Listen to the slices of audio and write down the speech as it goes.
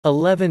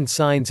11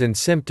 Signs and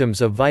symptoms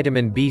of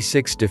vitamin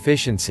B6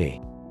 deficiency.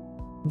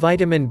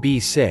 Vitamin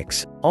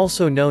B6,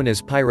 also known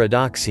as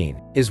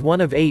pyridoxine, is one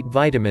of 8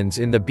 vitamins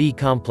in the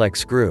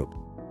B-complex group.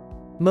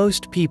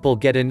 Most people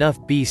get enough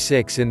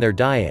B6 in their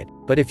diet,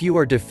 but if you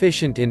are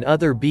deficient in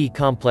other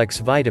B-complex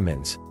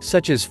vitamins,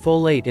 such as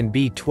folate and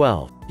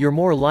B12, you're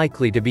more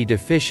likely to be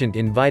deficient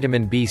in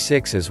vitamin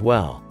B6 as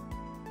well.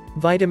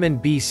 Vitamin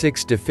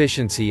B6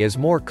 deficiency is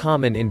more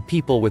common in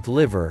people with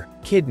liver,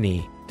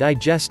 kidney,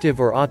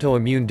 digestive or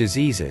autoimmune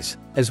diseases,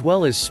 as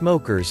well as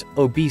smokers,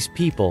 obese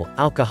people,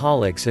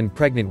 alcoholics and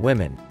pregnant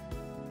women.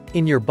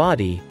 In your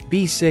body,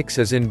 B6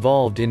 is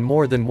involved in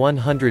more than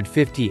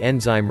 150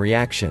 enzyme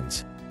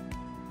reactions.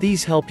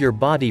 These help your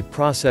body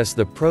process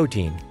the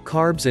protein,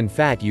 carbs and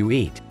fat you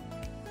eat.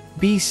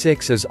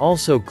 B6 is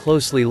also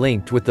closely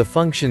linked with the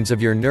functions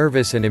of your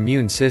nervous and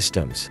immune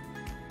systems.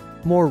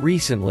 More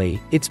recently,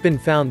 it's been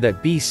found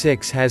that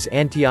B6 has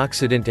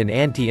antioxidant and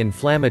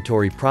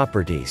anti-inflammatory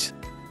properties.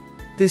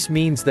 This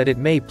means that it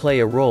may play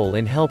a role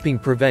in helping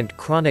prevent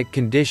chronic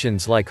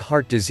conditions like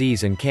heart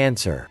disease and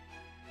cancer.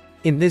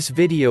 In this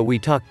video we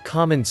talk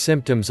common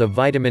symptoms of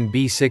vitamin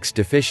B6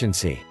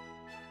 deficiency.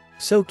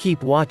 So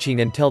keep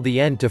watching until the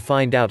end to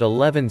find out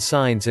 11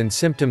 signs and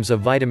symptoms of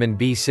vitamin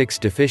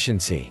B6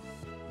 deficiency.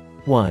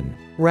 1.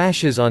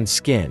 Rashes on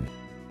skin.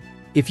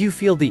 If you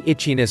feel the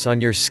itchiness on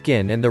your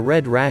skin and the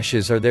red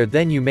rashes are there,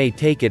 then you may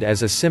take it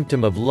as a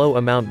symptom of low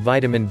amount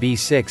vitamin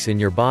B6 in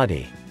your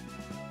body.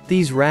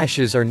 These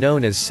rashes are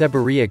known as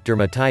seborrheic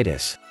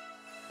dermatitis.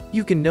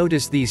 You can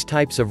notice these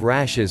types of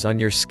rashes on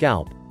your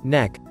scalp,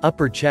 neck,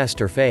 upper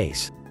chest or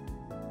face.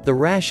 The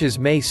rashes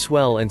may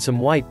swell and some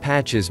white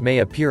patches may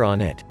appear on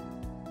it.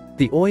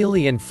 The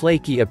oily and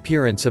flaky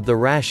appearance of the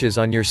rashes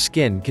on your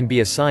skin can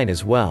be a sign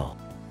as well.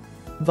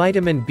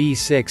 Vitamin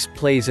B6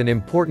 plays an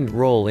important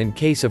role in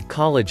case of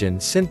collagen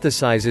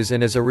synthesizes,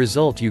 and as a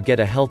result you get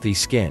a healthy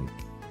skin.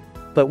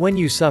 But when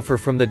you suffer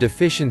from the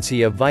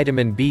deficiency of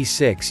vitamin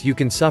B6, you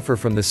can suffer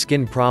from the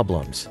skin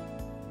problems.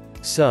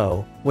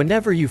 So,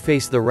 whenever you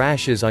face the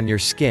rashes on your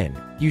skin,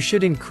 you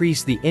should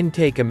increase the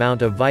intake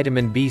amount of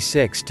vitamin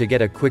B6 to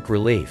get a quick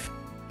relief.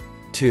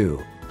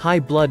 2. High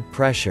blood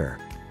pressure.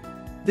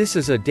 This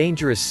is a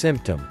dangerous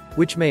symptom,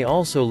 which may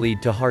also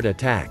lead to heart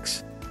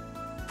attacks.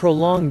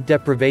 Prolonged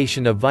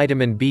deprivation of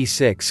vitamin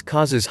B6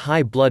 causes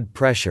high blood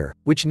pressure,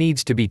 which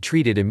needs to be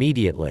treated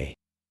immediately.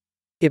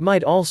 It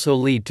might also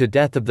lead to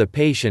death of the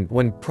patient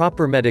when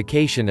proper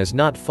medication is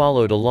not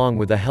followed along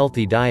with a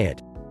healthy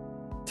diet.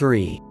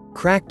 3.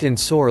 Cracked and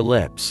sore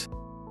lips.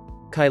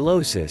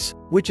 Chylosis,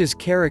 which is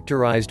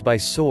characterized by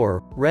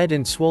sore, red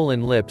and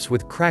swollen lips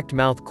with cracked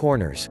mouth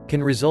corners,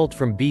 can result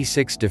from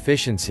B6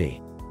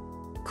 deficiency.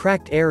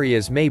 Cracked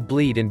areas may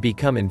bleed and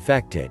become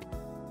infected.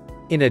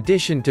 In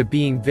addition to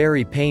being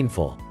very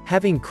painful,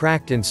 having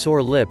cracked and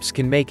sore lips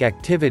can make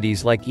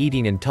activities like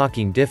eating and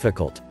talking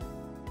difficult.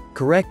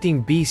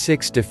 Correcting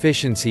B6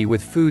 deficiency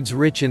with foods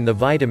rich in the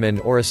vitamin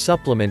or a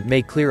supplement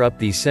may clear up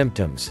these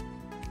symptoms.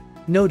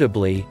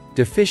 Notably,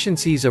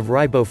 deficiencies of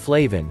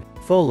riboflavin,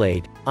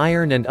 folate,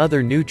 iron and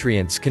other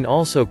nutrients can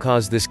also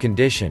cause this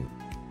condition.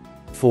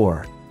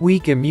 4.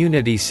 Weak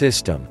immunity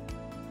system.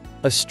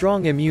 A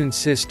strong immune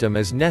system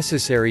is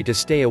necessary to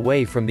stay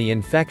away from the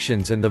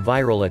infections and the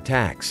viral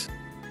attacks.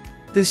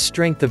 This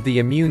strength of the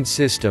immune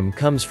system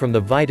comes from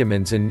the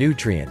vitamins and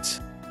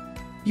nutrients.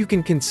 You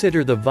can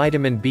consider the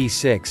vitamin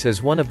B6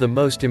 as one of the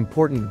most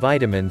important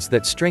vitamins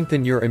that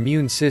strengthen your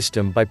immune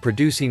system by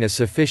producing a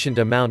sufficient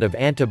amount of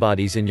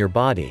antibodies in your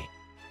body.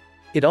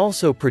 It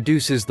also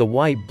produces the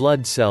white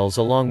blood cells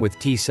along with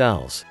T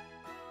cells.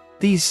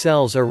 These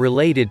cells are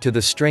related to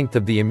the strength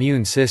of the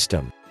immune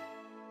system.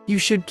 You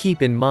should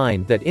keep in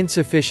mind that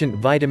insufficient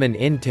vitamin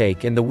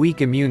intake and the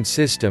weak immune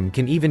system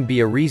can even be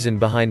a reason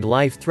behind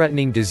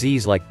life-threatening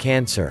disease like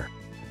cancer.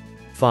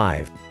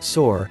 5.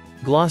 Sore,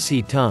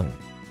 glossy tongue.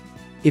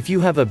 If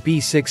you have a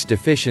B6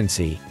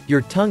 deficiency,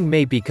 your tongue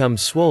may become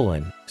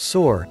swollen,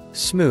 sore,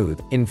 smooth,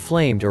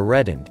 inflamed or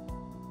reddened.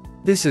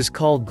 This is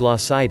called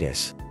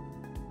glossitis.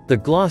 The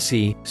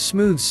glossy,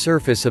 smooth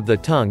surface of the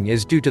tongue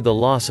is due to the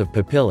loss of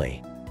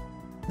papillae.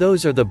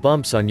 Those are the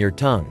bumps on your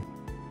tongue.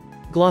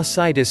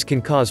 Glossitis can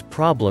cause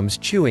problems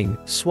chewing,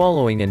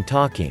 swallowing and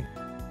talking.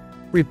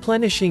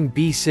 Replenishing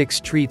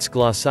B6 treats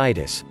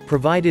glossitis,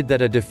 provided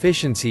that a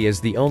deficiency is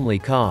the only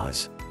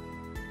cause.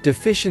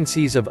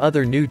 Deficiencies of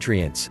other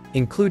nutrients,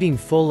 including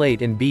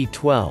folate and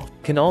B12,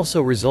 can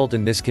also result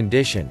in this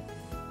condition.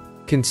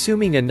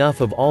 Consuming enough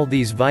of all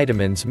these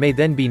vitamins may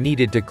then be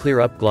needed to clear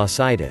up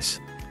glossitis.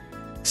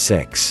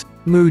 6.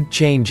 Mood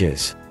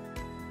changes.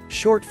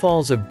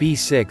 Shortfalls of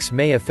B6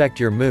 may affect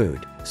your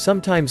mood,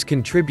 sometimes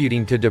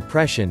contributing to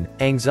depression,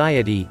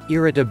 anxiety,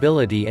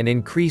 irritability and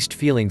increased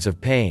feelings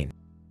of pain.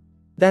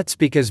 That's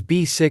because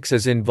B6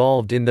 is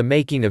involved in the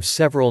making of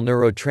several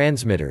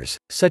neurotransmitters,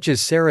 such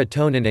as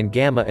serotonin and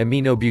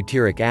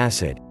gamma-aminobutyric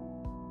acid.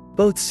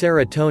 Both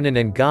serotonin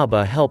and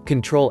GABA help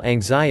control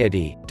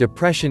anxiety,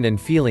 depression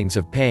and feelings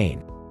of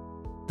pain.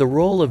 The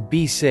role of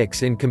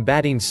B6 in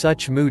combating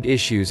such mood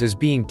issues is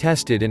being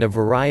tested in a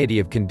variety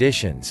of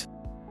conditions.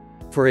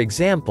 For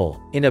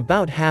example, in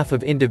about half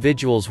of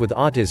individuals with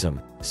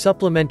autism,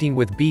 supplementing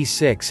with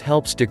B6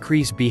 helps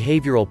decrease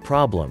behavioral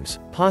problems,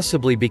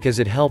 possibly because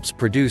it helps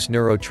produce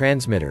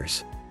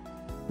neurotransmitters.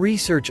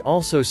 Research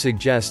also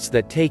suggests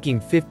that taking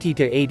 50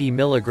 to 80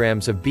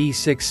 milligrams of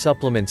B6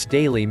 supplements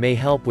daily may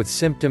help with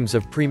symptoms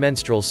of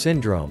premenstrual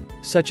syndrome,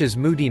 such as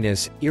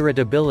moodiness,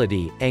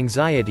 irritability,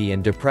 anxiety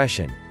and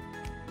depression.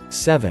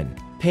 7.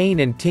 Pain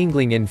and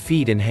tingling in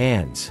feet and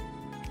hands.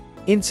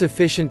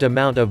 Insufficient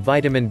amount of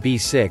vitamin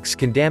B6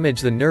 can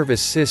damage the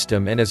nervous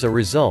system, and as a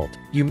result,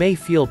 you may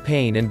feel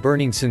pain and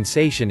burning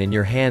sensation in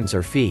your hands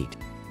or feet.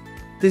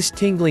 This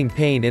tingling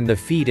pain in the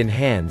feet and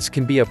hands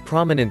can be a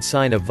prominent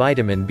sign of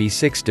vitamin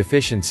B6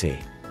 deficiency.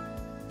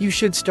 You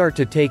should start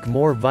to take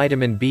more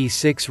vitamin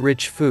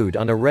B6-rich food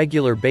on a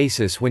regular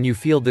basis when you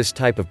feel this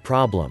type of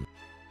problem.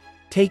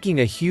 Taking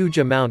a huge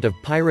amount of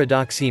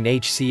pyridoxine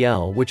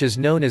HCl, which is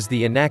known as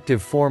the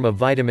inactive form of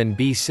vitamin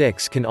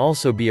B6, can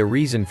also be a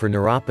reason for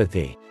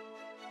neuropathy.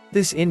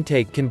 This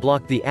intake can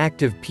block the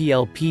active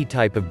PLP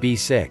type of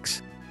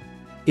B6.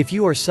 If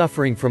you are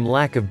suffering from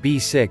lack of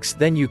B6,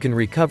 then you can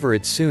recover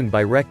it soon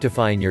by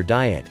rectifying your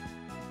diet.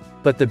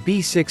 But the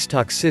B6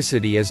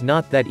 toxicity is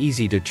not that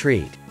easy to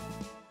treat.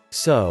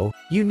 So,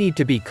 you need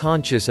to be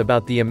conscious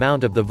about the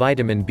amount of the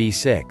vitamin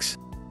B6.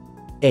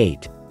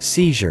 8.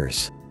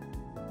 Seizures.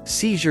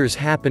 Seizures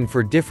happen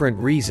for different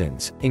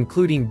reasons,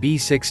 including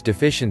B6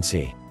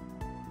 deficiency.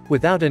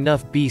 Without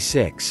enough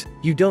B6,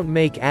 you don't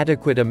make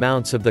adequate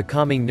amounts of the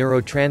calming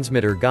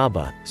neurotransmitter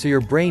GABA, so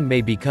your brain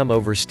may become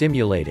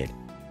overstimulated.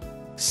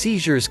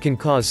 Seizures can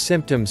cause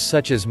symptoms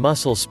such as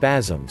muscle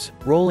spasms,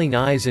 rolling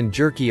eyes and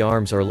jerky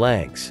arms or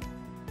legs.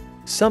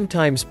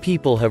 Sometimes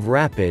people have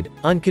rapid,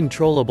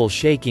 uncontrollable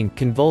shaking,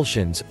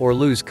 convulsions, or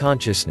lose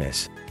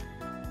consciousness.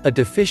 A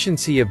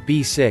deficiency of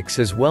B6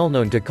 is well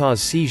known to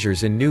cause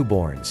seizures in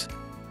newborns.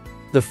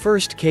 The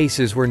first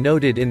cases were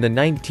noted in the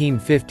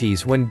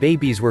 1950s when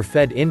babies were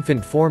fed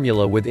infant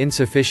formula with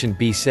insufficient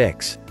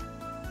B6.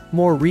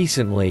 More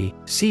recently,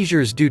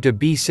 seizures due to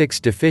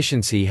B6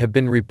 deficiency have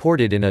been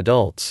reported in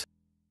adults.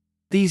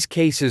 These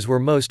cases were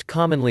most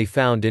commonly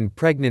found in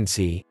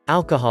pregnancy,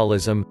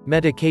 alcoholism,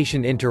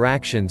 medication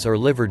interactions or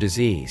liver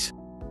disease.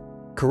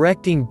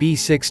 Correcting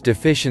B6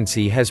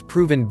 deficiency has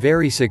proven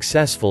very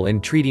successful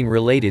in treating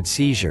related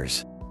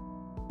seizures.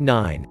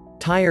 9.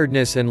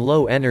 Tiredness and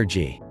low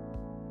energy.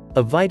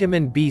 A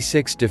vitamin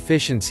B6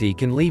 deficiency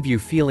can leave you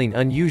feeling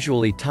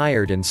unusually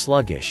tired and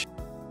sluggish.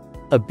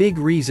 A big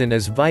reason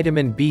is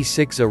vitamin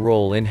B6's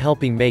role in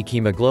helping make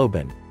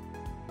hemoglobin.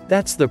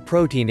 That's the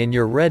protein in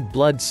your red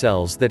blood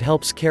cells that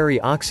helps carry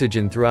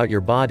oxygen throughout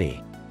your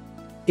body.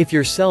 If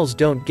your cells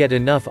don't get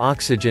enough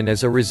oxygen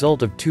as a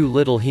result of too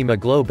little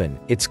hemoglobin,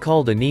 it's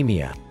called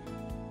anemia.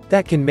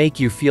 That can make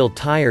you feel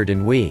tired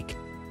and weak.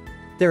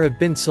 There have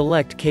been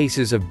select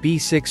cases of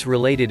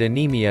B6-related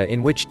anemia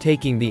in which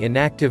taking the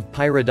inactive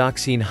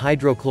pyridoxine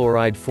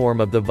hydrochloride form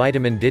of the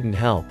vitamin didn't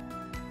help.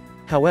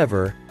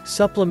 However,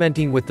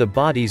 supplementing with the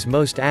body's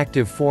most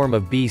active form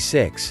of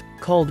B6,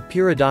 called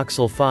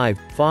pyridoxal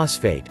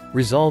 5-phosphate,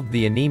 resolved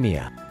the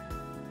anemia.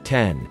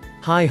 10.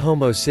 High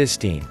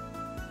homocysteine.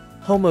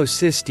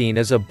 Homocysteine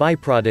is a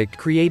byproduct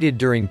created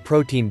during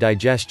protein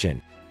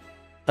digestion.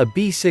 A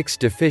B6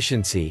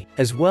 deficiency,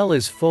 as well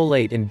as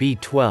folate and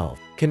B12,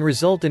 can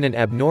result in an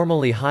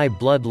abnormally high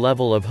blood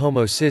level of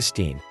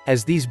homocysteine,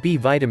 as these B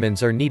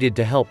vitamins are needed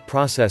to help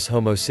process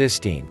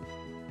homocysteine.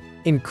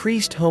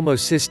 Increased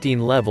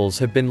homocysteine levels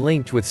have been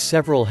linked with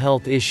several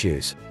health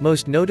issues,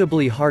 most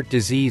notably heart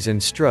disease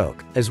and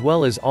stroke, as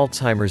well as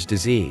Alzheimer's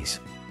disease.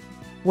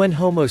 When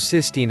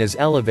homocysteine is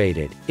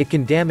elevated, it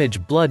can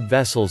damage blood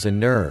vessels and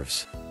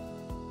nerves.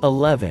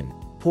 11.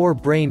 Poor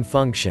brain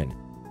function.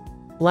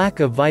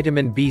 Lack of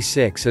vitamin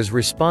B6 is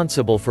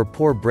responsible for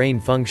poor brain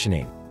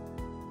functioning.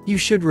 You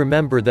should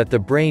remember that the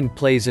brain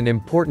plays an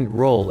important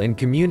role in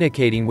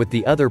communicating with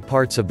the other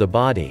parts of the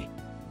body.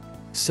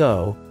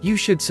 So, you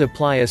should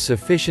supply a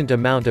sufficient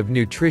amount of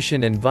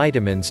nutrition and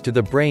vitamins to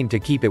the brain to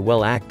keep it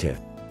well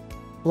active.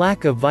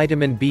 Lack of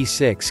vitamin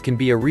B6 can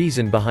be a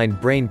reason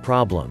behind brain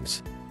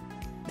problems.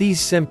 These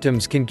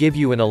symptoms can give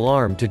you an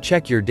alarm to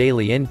check your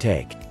daily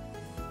intake.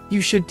 You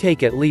should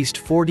take at least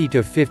 40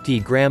 to 50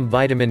 gram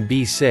vitamin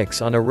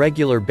B6 on a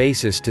regular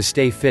basis to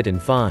stay fit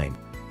and fine.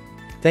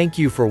 Thank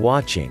you for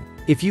watching.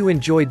 If you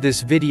enjoyed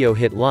this video,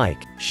 hit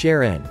like,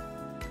 share and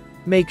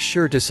make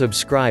sure to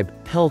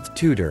subscribe, Health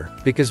Tutor,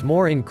 because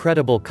more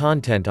incredible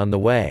content on the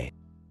way.